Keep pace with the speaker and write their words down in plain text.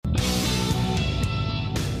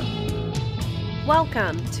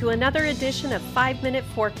Welcome to another edition of 5-Minute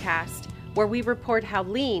Forecast, where we report how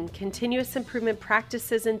lean, continuous improvement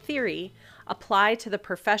practices and theory apply to the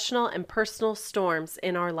professional and personal storms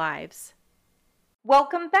in our lives.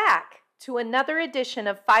 Welcome back to another edition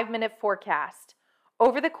of 5-Minute Forecast.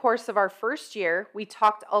 Over the course of our first year, we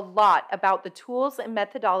talked a lot about the tools and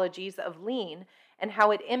methodologies of lean and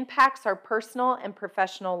how it impacts our personal and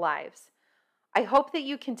professional lives. I hope that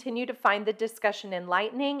you continue to find the discussion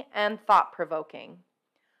enlightening and thought-provoking.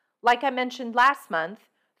 Like I mentioned last month,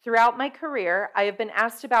 throughout my career, I have been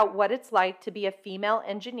asked about what it's like to be a female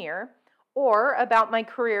engineer or about my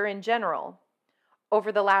career in general.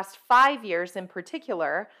 Over the last 5 years in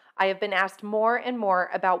particular, I have been asked more and more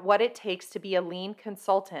about what it takes to be a lean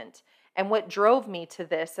consultant and what drove me to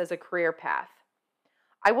this as a career path.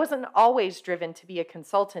 I wasn't always driven to be a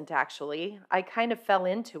consultant, actually. I kind of fell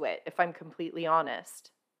into it, if I'm completely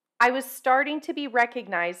honest. I was starting to be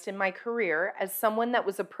recognized in my career as someone that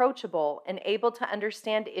was approachable and able to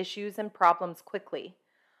understand issues and problems quickly.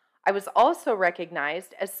 I was also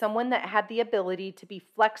recognized as someone that had the ability to be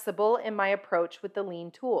flexible in my approach with the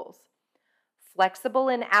lean tools. Flexible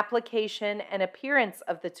in application and appearance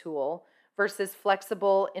of the tool versus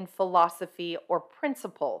flexible in philosophy or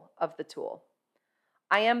principle of the tool.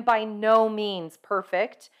 I am by no means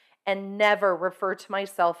perfect and never refer to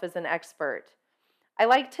myself as an expert. I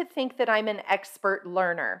like to think that I'm an expert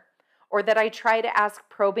learner, or that I try to ask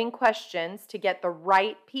probing questions to get the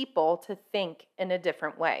right people to think in a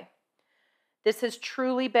different way. This has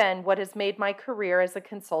truly been what has made my career as a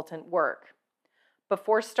consultant work.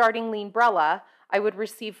 Before starting Leanbrella, I would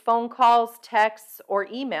receive phone calls, texts, or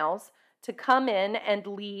emails to come in and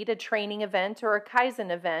lead a training event or a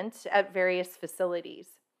Kaizen event at various facilities.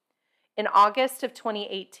 In August of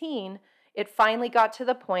 2018, it finally got to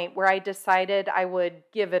the point where I decided I would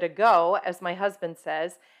give it a go, as my husband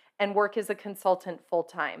says, and work as a consultant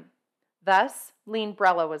full-time. Thus,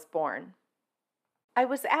 Leanbrella was born. I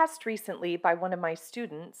was asked recently by one of my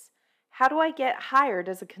students, how do I get hired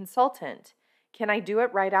as a consultant? Can I do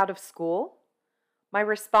it right out of school? My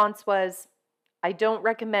response was, I don't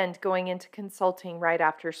recommend going into consulting right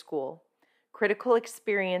after school. Critical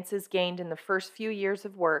experience is gained in the first few years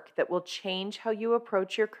of work that will change how you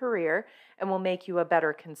approach your career and will make you a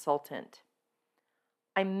better consultant.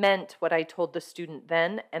 I meant what I told the student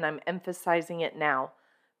then, and I'm emphasizing it now.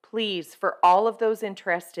 Please, for all of those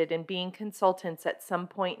interested in being consultants at some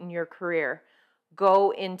point in your career, go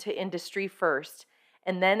into industry first,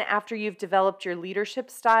 and then after you've developed your leadership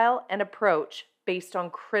style and approach based on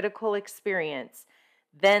critical experience,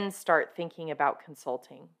 then start thinking about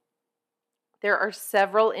consulting. There are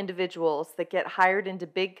several individuals that get hired into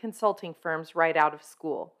big consulting firms right out of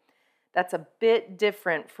school. That's a bit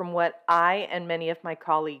different from what I and many of my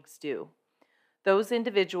colleagues do. Those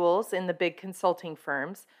individuals in the big consulting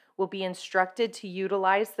firms will be instructed to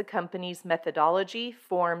utilize the company's methodology,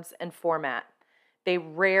 forms, and format. They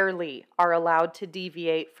rarely are allowed to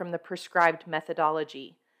deviate from the prescribed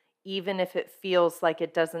methodology, even if it feels like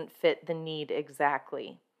it doesn't fit the need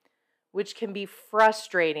exactly, which can be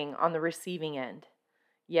frustrating on the receiving end.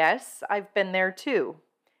 Yes, I've been there too.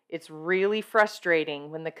 It's really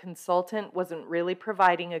frustrating when the consultant wasn't really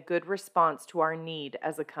providing a good response to our need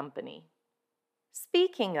as a company.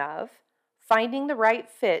 Speaking of, finding the right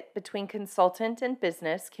fit between consultant and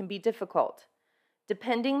business can be difficult.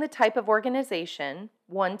 Depending the type of organization,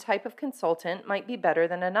 one type of consultant might be better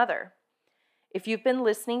than another. If you've been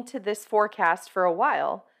listening to this forecast for a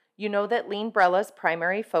while, you know that Leanbrella's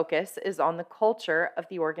primary focus is on the culture of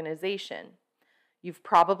the organization. You've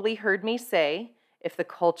probably heard me say, if the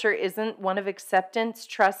culture isn't one of acceptance,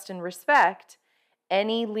 trust, and respect,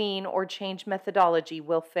 any lean or change methodology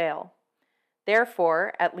will fail.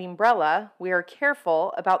 Therefore, at Leanbrella, we are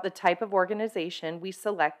careful about the type of organization we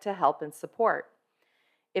select to help and support.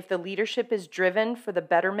 If the leadership is driven for the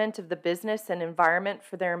betterment of the business and environment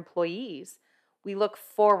for their employees, we look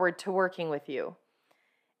forward to working with you.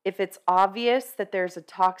 If it's obvious that there's a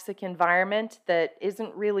toxic environment that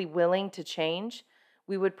isn't really willing to change,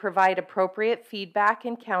 we would provide appropriate feedback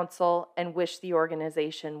and counsel and wish the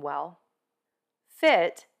organization well.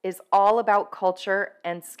 Fit is all about culture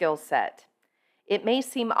and skill set. It may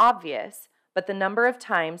seem obvious, but the number of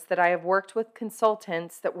times that I have worked with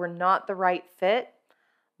consultants that were not the right fit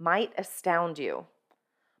might astound you.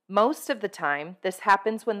 Most of the time, this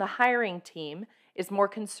happens when the hiring team is more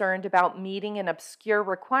concerned about meeting an obscure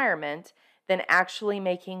requirement than actually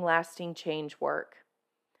making lasting change work.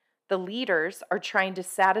 The leaders are trying to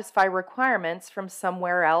satisfy requirements from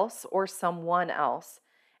somewhere else or someone else,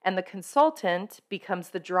 and the consultant becomes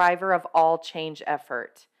the driver of all change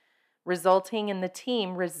effort. resulting in the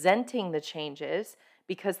team resenting the changes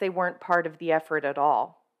because they weren't part of the effort at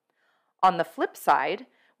all. On the flip side,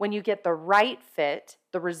 when you get the right fit,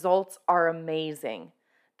 the results are amazing.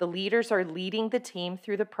 The leaders are leading the team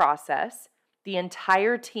through the process. The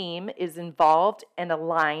entire team is involved and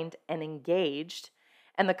aligned and engaged,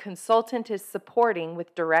 and the consultant is supporting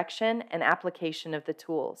with direction and application of the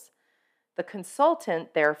tools. The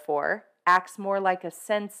consultant, therefore, acts more like a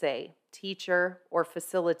sensei, teacher, or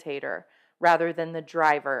facilitator rather than the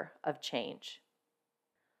driver of change.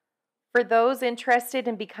 For those interested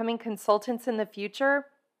in becoming consultants in the future,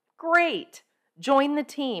 great! Join the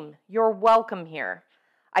team. You're welcome here.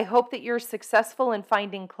 I hope that you're successful in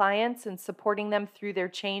finding clients and supporting them through their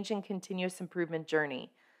change and continuous improvement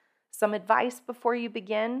journey. Some advice before you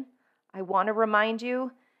begin. I want to remind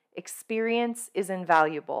you, experience is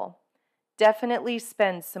invaluable. Definitely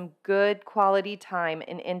spend some good quality time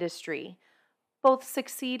in industry, both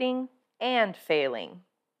succeeding and failing.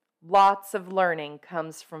 Lots of learning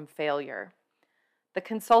comes from failure. The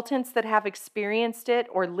consultants that have experienced it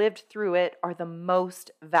or lived through it are the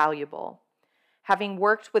most valuable. Having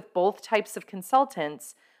worked with both types of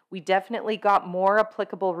consultants, we definitely got more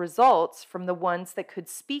applicable results from the ones that could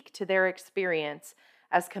speak to their experience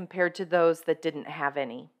as compared to those that didn't have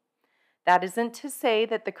any. That isn't to say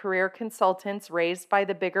that the career consultants raised by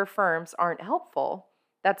the bigger firms aren't helpful.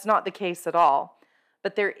 That's not the case at all.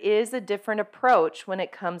 But there is a different approach when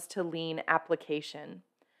it comes to lean application.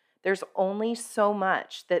 There's only so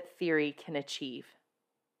much that theory can achieve.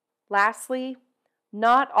 Lastly,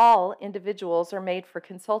 not all individuals are made for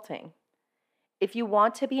consulting. If you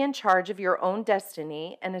want to be in charge of your own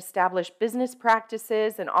destiny and establish business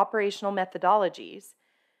practices and operational methodologies,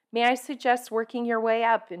 may I suggest working your way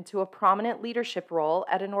up into a prominent leadership role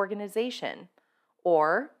at an organization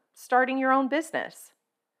or starting your own business.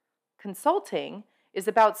 Consulting is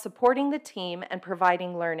about supporting the team and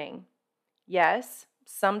providing learning. Yes,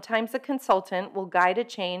 sometimes a consultant will guide a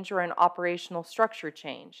change or an operational structure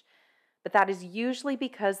change, but that is usually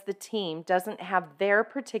because the team doesn't have their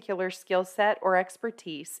particular skill set or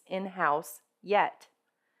expertise in-house yet.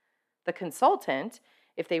 The consultant,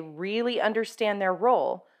 if they really understand their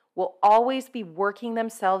role, will always be working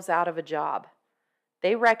themselves out of a job.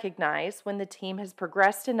 They recognize when the team has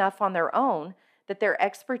progressed enough on their own that their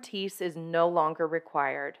expertise is no longer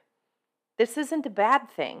required. This isn't a bad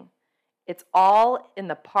thing. It's all in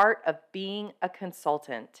the part of being a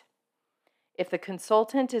consultant. If the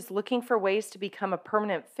consultant is looking for ways to become a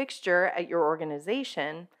permanent fixture at your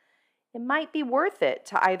organization, it might be worth it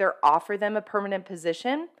to either offer them a permanent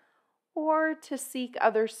position or to seek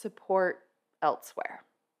other support elsewhere.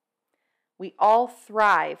 We all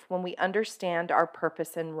thrive when we understand our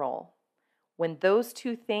purpose and role. When those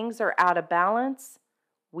two things are out of balance,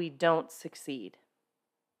 we don't succeed.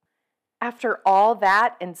 After all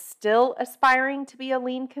that and still aspiring to be a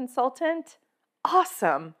lean consultant?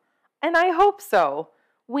 Awesome! And I hope so.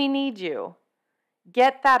 We need you.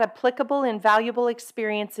 Get that applicable and valuable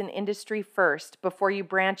experience in industry first before you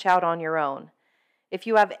branch out on your own. If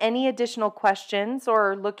you have any additional questions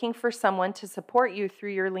or are looking for someone to support you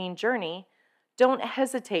through your lean journey, don't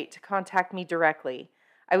hesitate to contact me directly.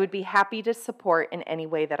 I would be happy to support in any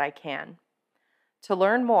way that I can. To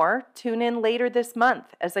learn more, tune in later this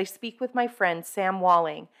month as I speak with my friend Sam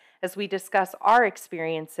Walling as we discuss our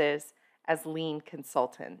experiences as lean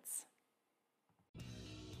consultants.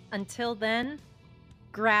 Until then,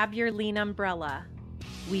 grab your lean umbrella.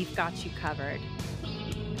 We've got you covered.